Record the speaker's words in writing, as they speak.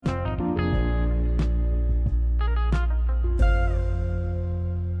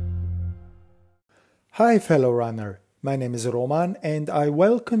Hi fellow runner, my name is Roman and I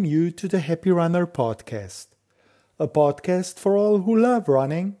welcome you to the Happy Runner podcast. A podcast for all who love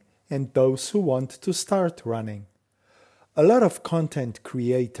running and those who want to start running. A lot of content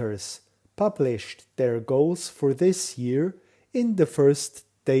creators published their goals for this year in the first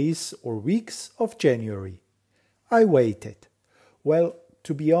days or weeks of January. I waited. Well,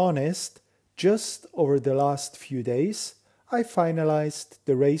 to be honest, just over the last few days, I finalized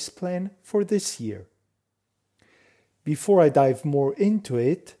the race plan for this year. Before I dive more into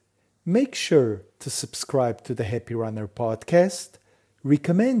it, make sure to subscribe to the Happy Runner podcast,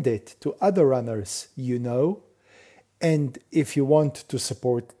 recommend it to other runners you know, and if you want to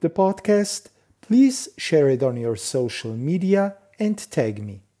support the podcast, please share it on your social media and tag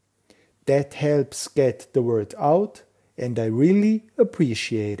me. That helps get the word out, and I really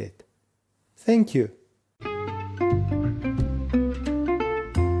appreciate it. Thank you.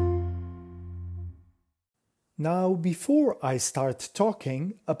 Now, before I start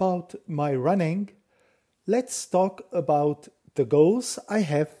talking about my running, let's talk about the goals I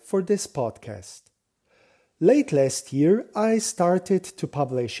have for this podcast. Late last year, I started to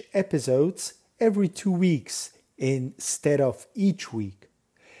publish episodes every 2 weeks instead of each week.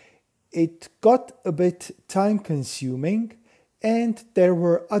 It got a bit time-consuming, and there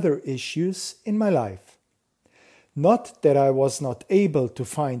were other issues in my life. Not that I was not able to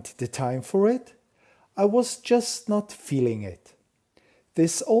find the time for it, I was just not feeling it.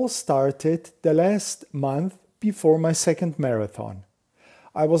 This all started the last month before my second marathon.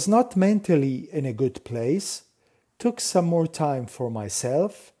 I was not mentally in a good place, took some more time for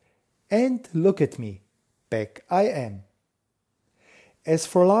myself, and look at me, back I am. As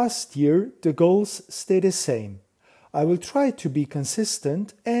for last year, the goals stay the same. I will try to be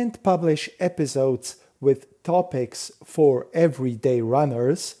consistent and publish episodes with topics for everyday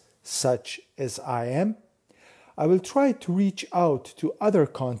runners, such as I am. I will try to reach out to other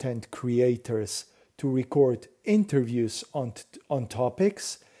content creators to record interviews on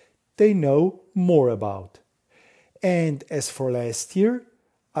topics they know more about. And as for last year,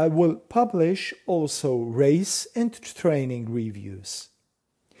 I will publish also race and training reviews.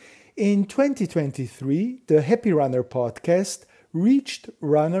 In 2023, the Happy Runner podcast reached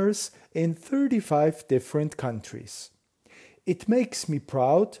runners in 35 different countries. It makes me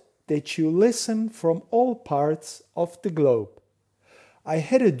proud that you listen from all parts of the globe. I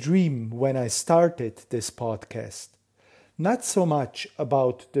had a dream when I started this podcast, not so much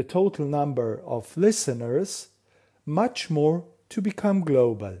about the total number of listeners, much more to become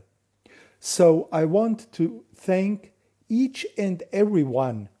global. So I want to thank each and every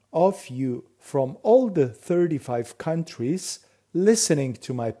one of you from all the 35 countries listening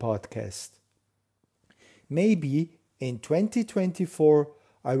to my podcast. Maybe in 2024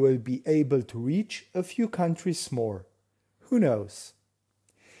 I will be able to reach a few countries more. Who knows?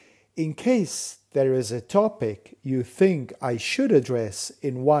 In case there is a topic you think I should address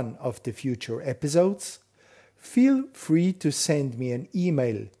in one of the future episodes, feel free to send me an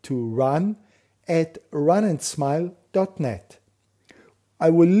email to run@runandsmile.net.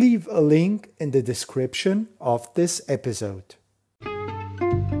 I will leave a link in the description of this episode.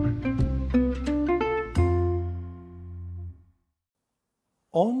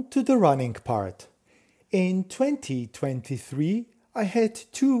 On to the running part. In 2023, I had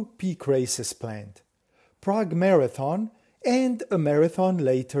 2 peak races planned, Prague Marathon and a marathon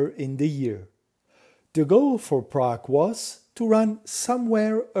later in the year. The goal for Prague was to run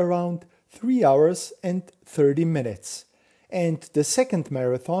somewhere around 3 hours and 30 minutes, and the second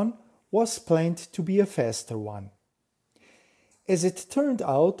marathon was planned to be a faster one. As it turned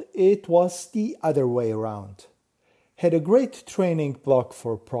out, it was the other way around. Had a great training block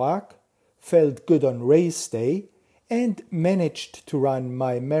for Prague, felt good on race day, and managed to run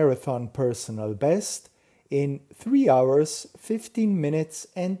my marathon personal best in 3 hours, 15 minutes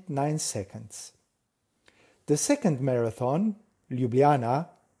and 9 seconds. The second marathon, Ljubljana,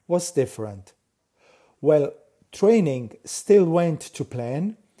 was different. Well, training still went to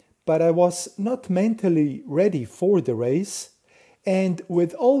plan, but I was not mentally ready for the race, and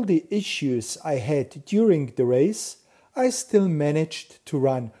with all the issues I had during the race, I still managed to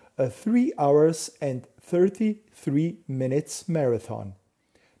run a 3 hours and 33 minutes marathon.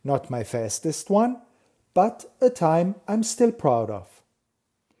 Not my fastest one, but a time I'm still proud of.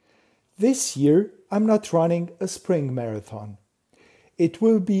 This year, I'm not running a spring marathon. It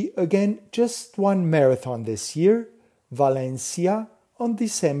will be again just one marathon this year, Valencia, on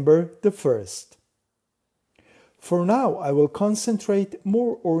December the 1st. For now, I will concentrate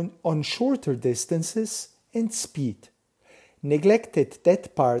more on shorter distances and speed. neglected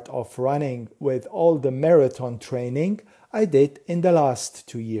that part of running with all the marathon training I did in the last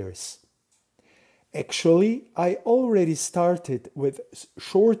 2 years. Actually, I already started with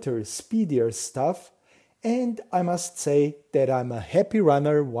shorter, speedier stuff, and I must say that I'm a happy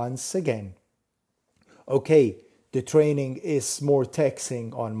runner once again. Okay, the training is more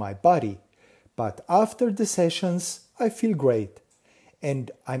taxing on my body, but after the sessions I feel great,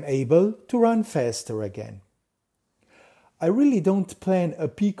 and I'm able to run faster again. I really don't plan a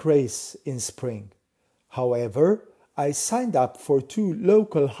peak race in spring. However, I signed up for 2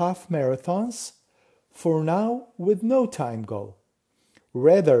 local half marathons, for now with no time goal.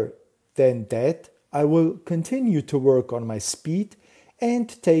 Rather than that, I will continue to work on my speed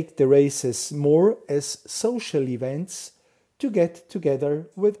and take the races more as social events to get together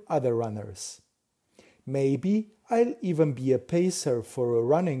with other runners. Maybe I'll even be a pacer for a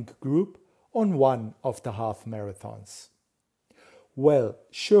running group on one of the half marathons. Well,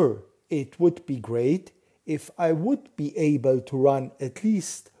 sure, it would be great if I would be able to run at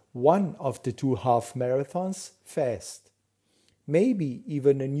least one of the 2 half marathons fast. Maybe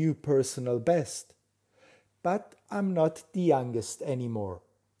even a new personal best. But I'm not the youngest anymore.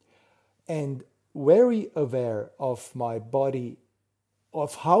 And very aware of my body,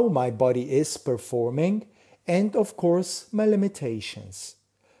 of how my body is performing, and of course my limitations.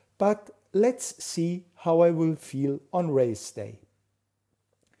 But let's see how I will feel on race day.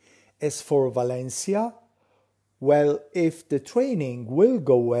 As for Valencia, well, if the training will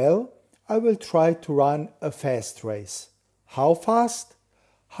go well, I will try to run a fast race. How fast?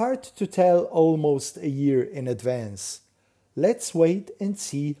 Hard to tell almost a year in advance. Let's wait and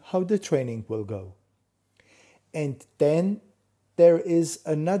see how the training will go. And then there is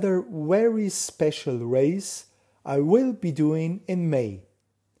another very special race I will be doing in May,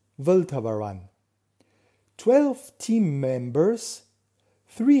 Vltava Run. 12 team members,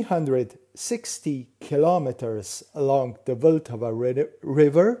 360 kilometers along the Vltava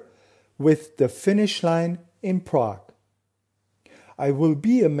River with the finish line in Prague. I will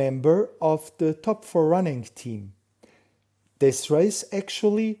be a member of the Top 4 running team. This race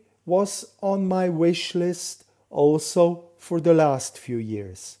actually was on my wish list also for the last few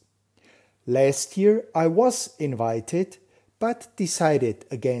years. Last year I was invited but decided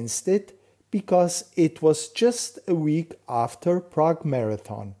against it because it was just a week after Prague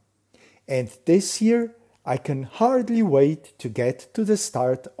Marathon. And this year I can hardly wait to get to the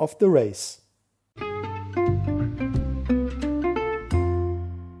start of the race.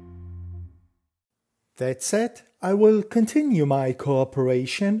 That said, I will continue my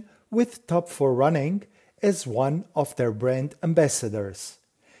cooperation with Top 4 Running as one of their brand ambassadors.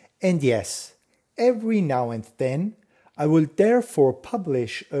 And yes, every now and then I will therefore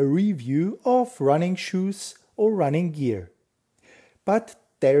publish a review of running shoes or running gear. But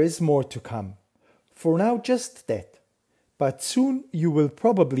there is more to come. For now, just that. But soon you will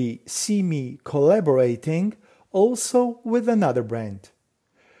probably see me collaborating also with another brand.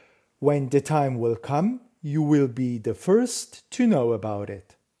 When the time will come, you will be the first to know about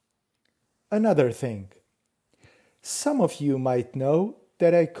it. Another thing. Some of you might know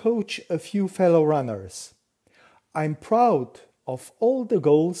that I coach a few fellow runners. I'm proud of all the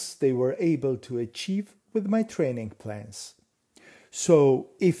goals they were able to achieve with my training plans. So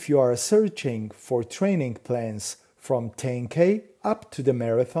if you are searching for training plans from 10K up to the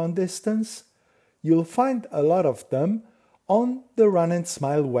marathon distance, you'll find a lot of them on the Run and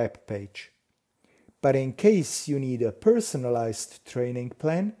Smile webpage. But in case you need a personalized training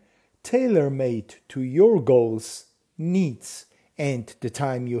plan, tailor-made to your goals, needs, and the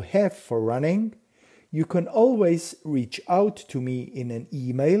time you have for running, you can always reach out to me in an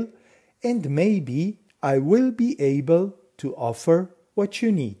email, and maybe I will be able to offer what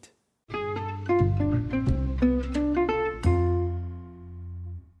you need.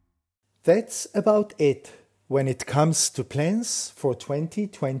 That's about it when it comes to plans for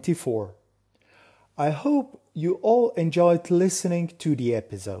 2024. I hope you all enjoyed listening to the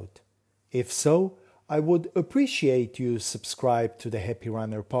episode. If so, I would appreciate you subscribe to the Happy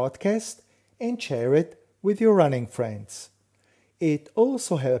Runner podcast and share it with your running friends. It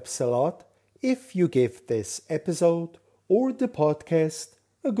also helps a lot if you give this episode or the podcast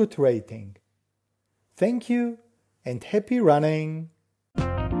a good rating. Thank you and happy running!